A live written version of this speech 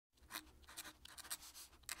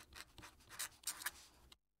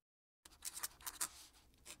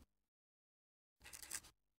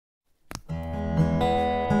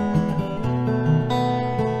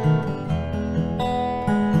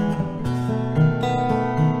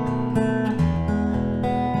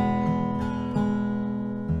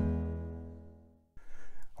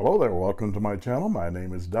welcome to my channel. My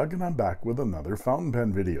name is Doug and I'm back with another fountain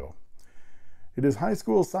pen video. It is high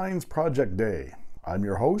school science project day. I'm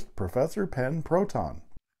your host, Professor Pen Proton.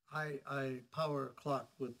 I power a clock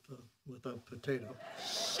with a potato.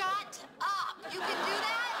 Shut up! You can do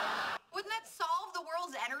that? Wouldn't that solve the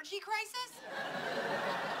world's energy crisis?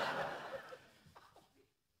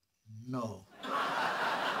 No.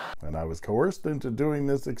 And I was coerced into doing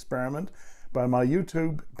this experiment by my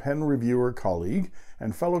YouTube pen reviewer colleague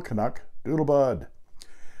and fellow Canuck, Doodlebud.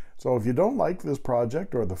 So if you don't like this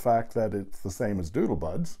project or the fact that it's the same as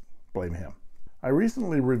Doodlebud's, blame him. I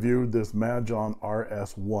recently reviewed this Majohn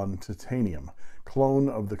RS1 titanium, clone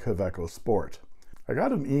of the Kaweco Sport. I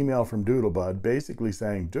got an email from Doodlebud basically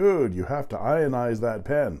saying, dude, you have to ionize that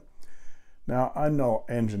pen. Now, I'm no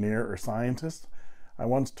engineer or scientist. I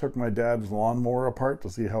once took my dad's lawnmower apart to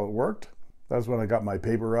see how it worked. That's when I got my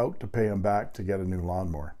paper out to pay him back to get a new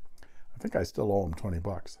lawnmower. I think I still owe him 20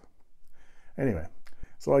 bucks. Anyway,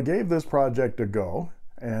 so I gave this project a go,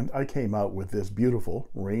 and I came out with this beautiful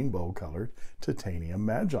rainbow-colored titanium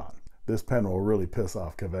Majohn. This pen will really piss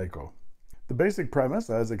off Kaweco. The basic premise,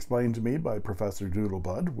 as explained to me by Professor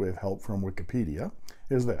Doodlebud with help from Wikipedia,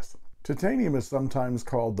 is this. Titanium is sometimes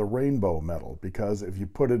called the rainbow metal because if you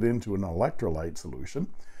put it into an electrolyte solution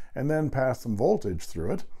and then pass some voltage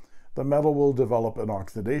through it, the metal will develop an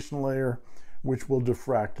oxidation layer which will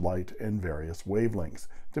diffract light in various wavelengths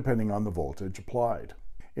depending on the voltage applied.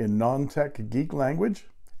 In non-tech geek language,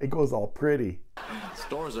 it goes all pretty.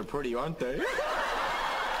 Stores are pretty, aren't they?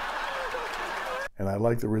 And I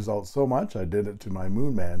like the results so much I did it to my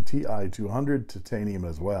Moonman Ti200 titanium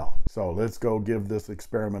as well. So let's go give this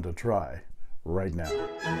experiment a try right now.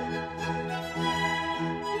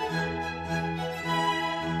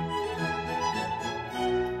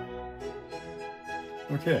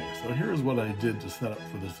 Okay, so here's what I did to set up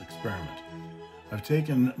for this experiment. I've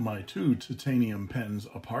taken my two titanium pens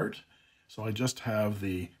apart, so I just have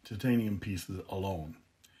the titanium pieces alone.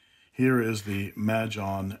 Here is the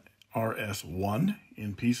Majohn RS1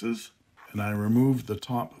 in pieces, and I removed the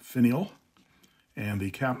top finial and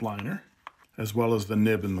the cap liner, as well as the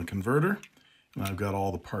nib and the converter, and I've got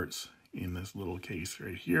all the parts in this little case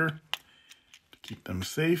right here to keep them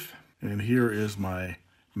safe. And here is my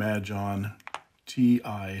Majohn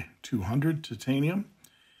Ti200 titanium,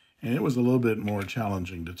 and it was a little bit more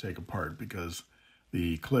challenging to take apart because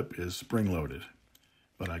the clip is spring-loaded.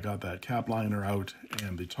 But I got that cap liner out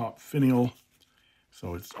and the top finial,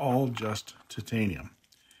 so it's all just titanium.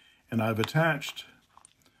 And I've attached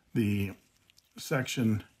the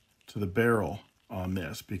section to the barrel on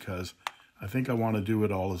this because I think I want to do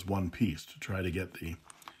it all as one piece to try to get the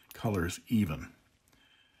colors even.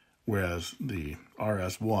 Whereas the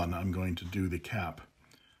RS1, I'm going to do the cap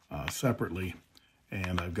separately,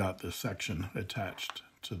 and I've got the section attached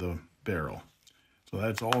to the barrel. So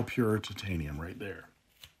that's all pure titanium right there.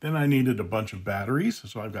 Then I needed a bunch of batteries,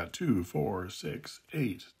 so I've got 2, 4, 6,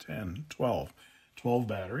 8, 10, 12. 12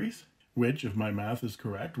 batteries, which, if my math is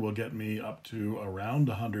correct, will get me up to around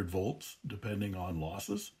 100 volts, depending on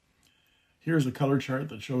losses. Here's a color chart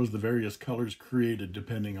that shows the various colors created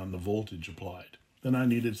depending on the voltage applied. Then I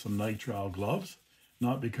needed some nitrile gloves,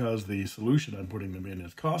 not because the solution I'm putting them in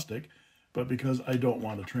is caustic, but because I don't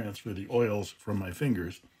want to transfer the oils from my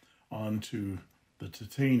fingers onto the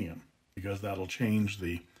titanium, because that'll change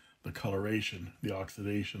the coloration, the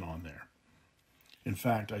oxidation on there. In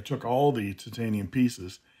fact, I took all the titanium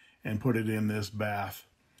pieces and put it in this bath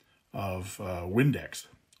of Windex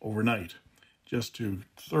overnight, just to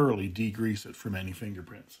thoroughly degrease it from any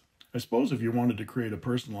fingerprints. I suppose if you wanted to create a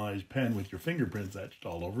personalized pen with your fingerprints etched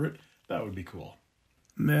all over it, that would be cool.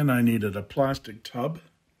 And then I needed a plastic tub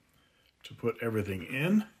to put everything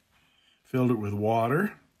in, filled it with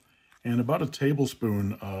water, and about a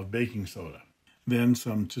tablespoon of baking soda. Then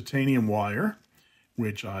some titanium wire,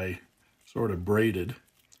 which I sort of braided.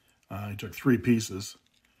 I took 3 pieces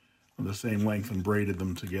of the same length and braided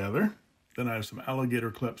them together. Then I have some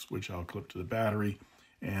alligator clips, which I'll clip to the battery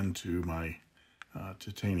and to my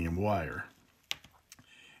titanium wire,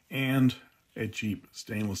 and a cheap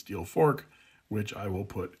stainless steel fork, which I will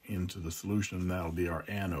put into the solution, and that'll be our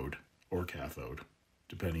anode or cathode,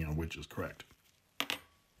 depending on which is correct.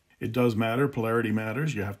 It does matter, polarity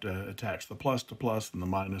matters. You have to attach the plus to plus and the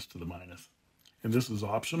minus to the minus. And this is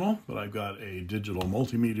optional, but I've got a digital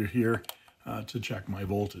multimeter here to check my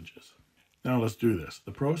voltages. Now let's do this.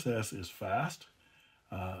 The process is fast,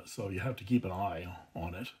 so you have to keep an eye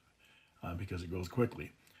on it. Because it goes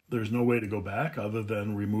quickly. There's no way to go back other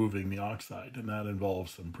than removing the oxide, and that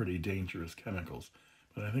involves some pretty dangerous chemicals.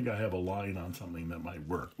 But I think I have a line on something that might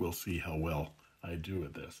work. We'll see how well I do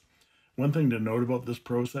at this. One thing to note about this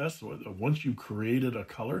process, once you created a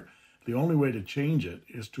color, the only way to change it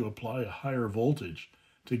is to apply a higher voltage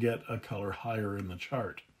to get a color higher in the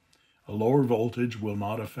chart. A lower voltage will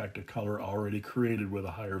not affect a color already created with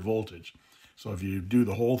a higher voltage. So if you do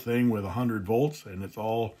the whole thing with 100 volts and it's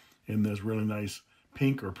all in this really nice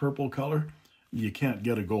pink or purple color, you can't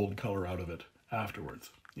get a gold color out of it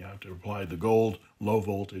afterwards. You have to apply the gold low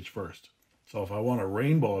voltage first. So if I want a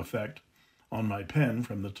rainbow effect on my pen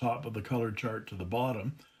from the top of the color chart to the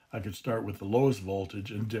bottom, I could start with the lowest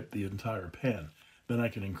voltage and dip the entire pen. Then I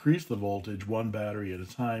can increase the voltage one battery at a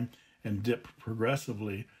time and dip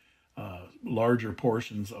progressively larger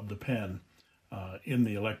portions of the pen in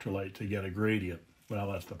the electrolyte to get a gradient.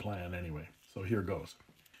 Well, that's the plan anyway. So here goes.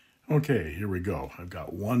 Okay, here we go. I've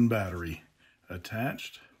got one battery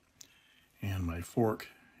attached and my fork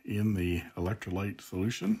in the electrolyte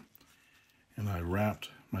solution. And I wrapped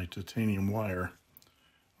my titanium wire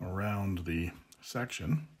around the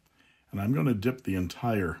section. And I'm going to dip the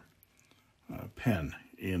entire pen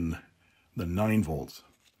in the 9 volts,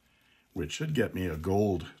 which should get me a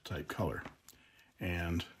gold type color.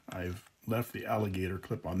 And I've left the alligator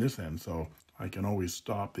clip on this end, so I can always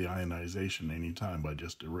stop the ionization anytime by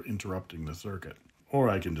just interrupting the circuit. Or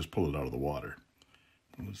I can just pull it out of the water.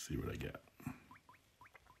 Let's see what I get.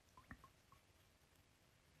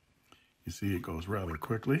 You see it goes rather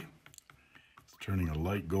quickly. It's turning a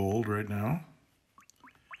light gold right now.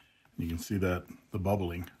 You can see that the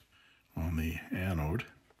bubbling on the anode.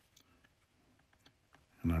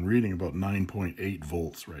 And I'm reading about 9.8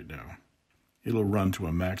 volts right now. It'll run to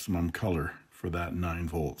a maximum color for that 9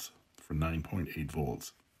 volts, for 9.8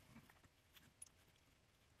 volts.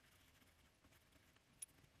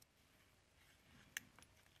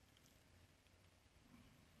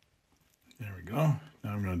 There we go.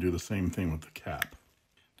 Now I'm going to do the same thing with the cap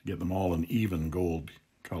to get them all an even gold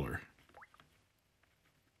color.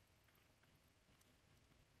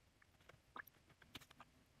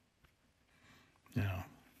 Now,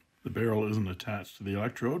 the barrel isn't attached to the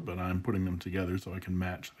electrode, but I'm putting them together so I can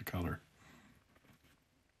match the color.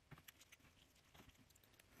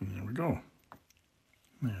 And there we go.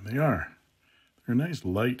 There they are. They're a nice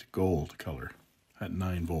light gold color at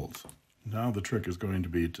 9 volts. Now the trick is going to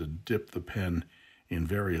be to dip the pen in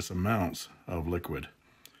various amounts of liquid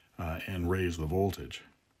and raise the voltage,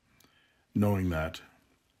 knowing that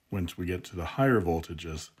once we get to the higher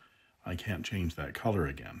voltages, I can't change that color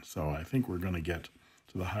again. So I think we're going to get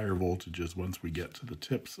to the higher voltages once we get to the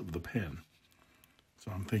tips of the pen.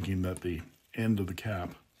 So I'm thinking that the end of the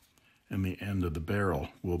cap and the end of the barrel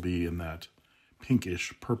will be in that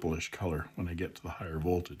pinkish, purplish color when I get to the higher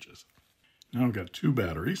voltages. Now I've got 2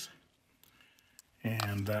 batteries,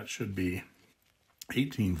 and that should be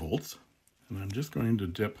 18 volts. And I'm just going to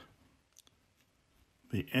dip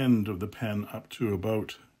the end of the pen up to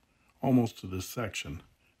about almost to this section.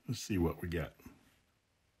 Let's see what we get.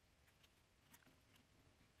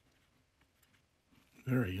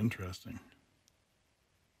 Very interesting.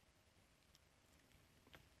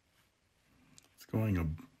 It's going a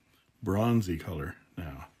bronzy color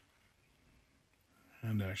now,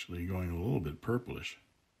 and actually going a little bit purplish.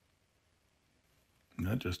 And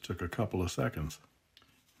that just took a couple of seconds.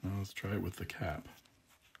 Now let's try it with the cap.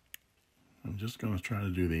 I'm just going to try to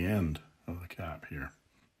do the end of the cap here.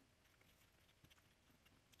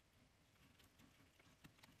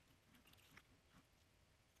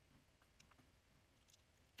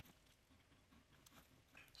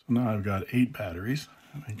 So now I've got 8 batteries.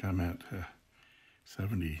 I think I'm at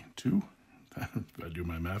 72, if I do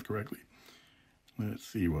my math correctly. Let's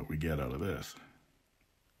see what we get out of this.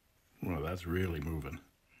 Well, that's really moving.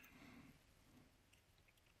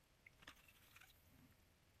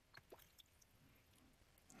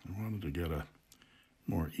 I wanted to get a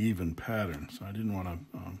more even pattern, so I didn't want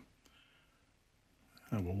to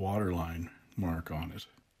have a waterline mark on it.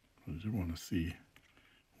 I did want to see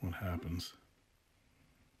what happens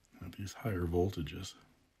at these higher voltages.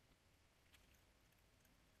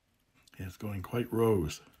 Yeah, it's going quite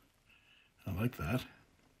rose. I like that.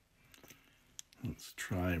 Let's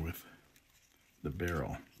try with the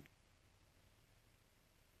barrel.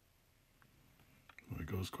 Well, it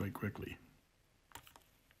goes quite quickly.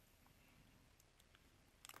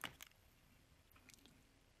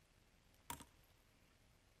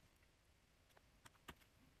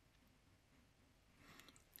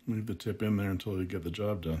 Leave the tip in there until you get the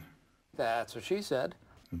job done. That's what she said.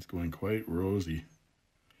 It's going quite rosy.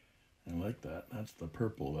 I like that. That's the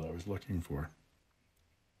purple that I was looking for.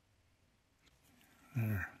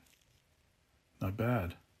 There. Not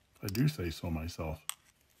bad, if I do say so myself.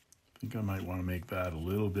 I think I might want to make that a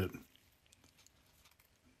little bit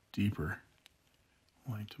deeper,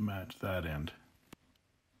 like to match that end.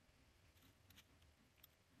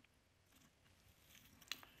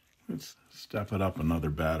 Let's step it up another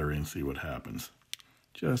battery and see what happens,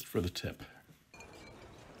 just for the tip.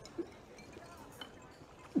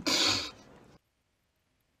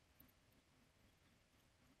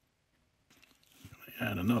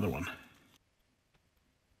 Add another one.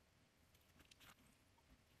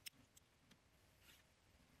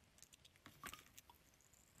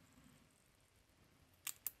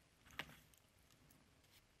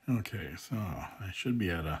 Okay, so I should be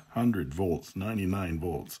at 100 volts, 99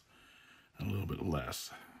 volts, a little bit less.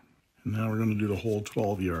 And now we're going to do the whole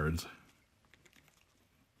 12 yards.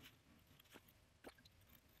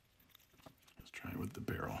 Let's try it with the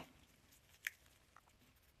barrel.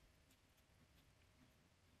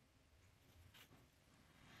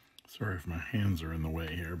 Sorry if my hands are in the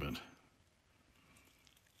way here, but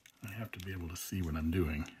I have to be able to see what I'm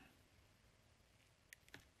doing.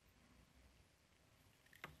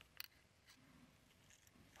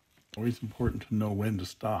 Always important to know when to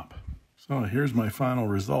stop. So here's my final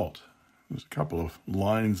result. There's a couple of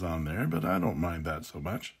lines on there, but I don't mind that so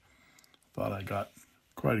much. Thought I got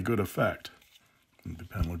quite a good effect. And the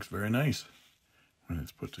pen looks very nice when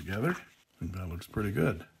it's put together. I think that looks pretty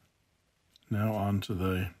good. Now on to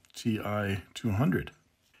the Ti200.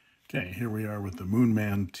 Okay, here we are with the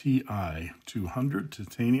Moonman Ti200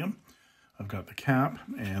 titanium. I've got the cap,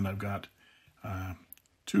 and I've got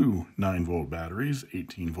two 9-volt batteries,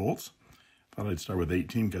 18 volts. Thought I'd start with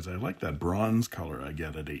 18 because I like that bronze color I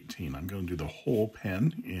get at 18. I'm going to do the whole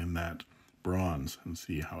pen in that bronze and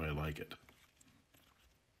see how I like it.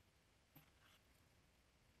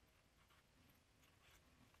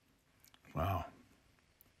 Wow,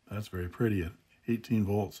 that's very pretty at 18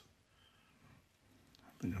 volts.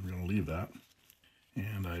 I think I'm going to leave that.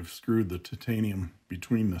 And I've screwed the titanium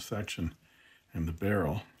between the section and the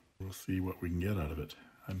barrel. We'll see what we can get out of it.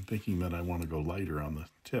 I'm thinking that I want to go lighter on the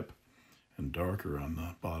tip and darker on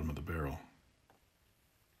the bottom of the barrel.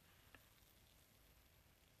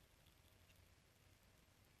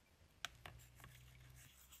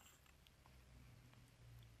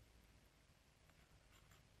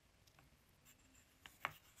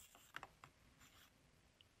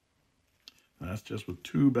 That's just with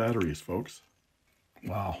 2 batteries, folks.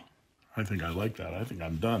 Wow, I think I like that. I think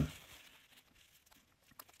I'm done.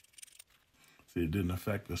 See, it didn't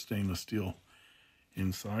affect the stainless steel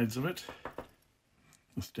insides of it.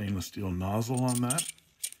 The stainless steel nozzle on that.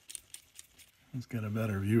 Let's get a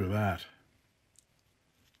better view of that.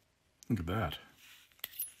 Look at that.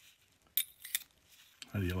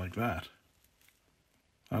 How do you like that?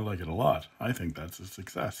 I like it a lot. I think that's a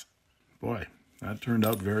success. Boy, that turned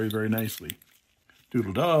out very, very nicely.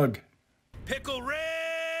 Doodle dog. Pickle Rick!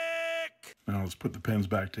 Now let's put the pens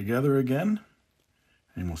back together again,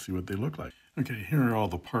 and we'll see what they look like. Okay, here are all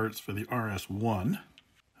the parts for the RS1.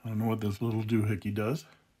 I don't know what this little doohickey does,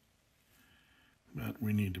 but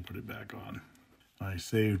we need to put it back on. I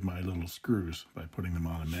saved my little screws by putting them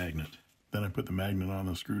on a magnet. Then I put the magnet on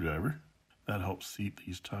the screwdriver. That helps seat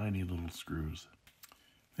these tiny little screws.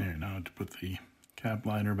 There, now to put the cap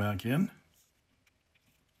liner back in.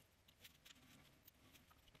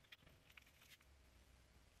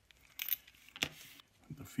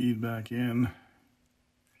 Put the feed back in.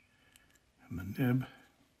 And the nib.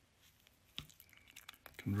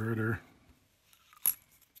 Converter.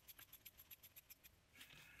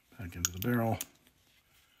 Back into the barrel.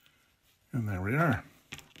 And there we are.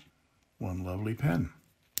 One lovely pen.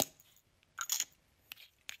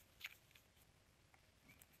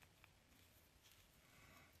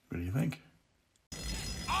 What do you think?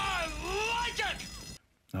 I like it!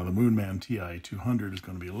 Now the Moonman Ti200 is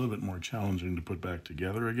going to be a little bit more challenging to put back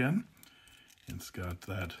together again. It's got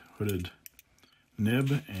that hooded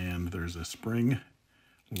nib and there's a spring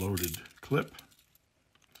loaded clip.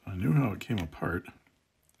 So I knew how it came apart,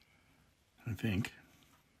 I think.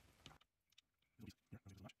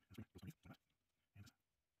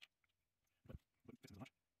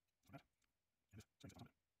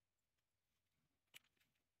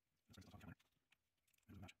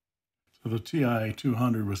 So the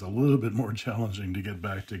Ti200 was a little bit more challenging to get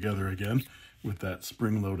back together again with that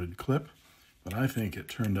spring-loaded clip, but I think it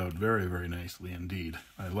turned out very, very nicely indeed.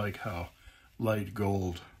 I like how light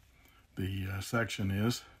gold the section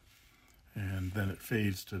is, and then it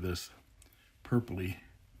fades to this purpley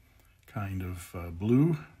kind of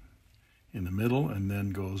blue in the middle, and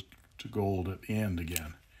then goes to gold at the end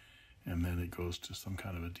again. And then it goes to some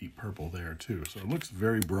kind of a deep purple there too. So it looks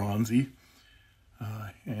very bronzy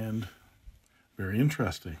and very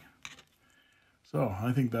interesting. So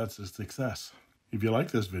I think that's a success. If you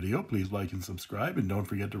like this video, please like and subscribe, and don't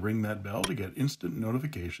forget to ring that bell to get instant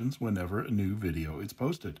notifications whenever a new video is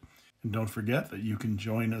posted. And don't forget that you can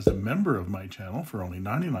join as a member of my channel for only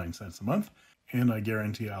 99 cents a month, and I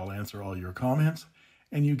guarantee I'll answer all your comments,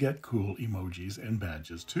 and you get cool emojis and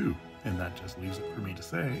badges too. And that just leaves it for me to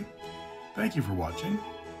say, thank you for watching,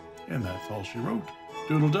 and that's all she wrote.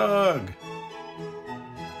 Doodle Dog!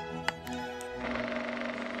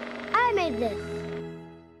 I made this.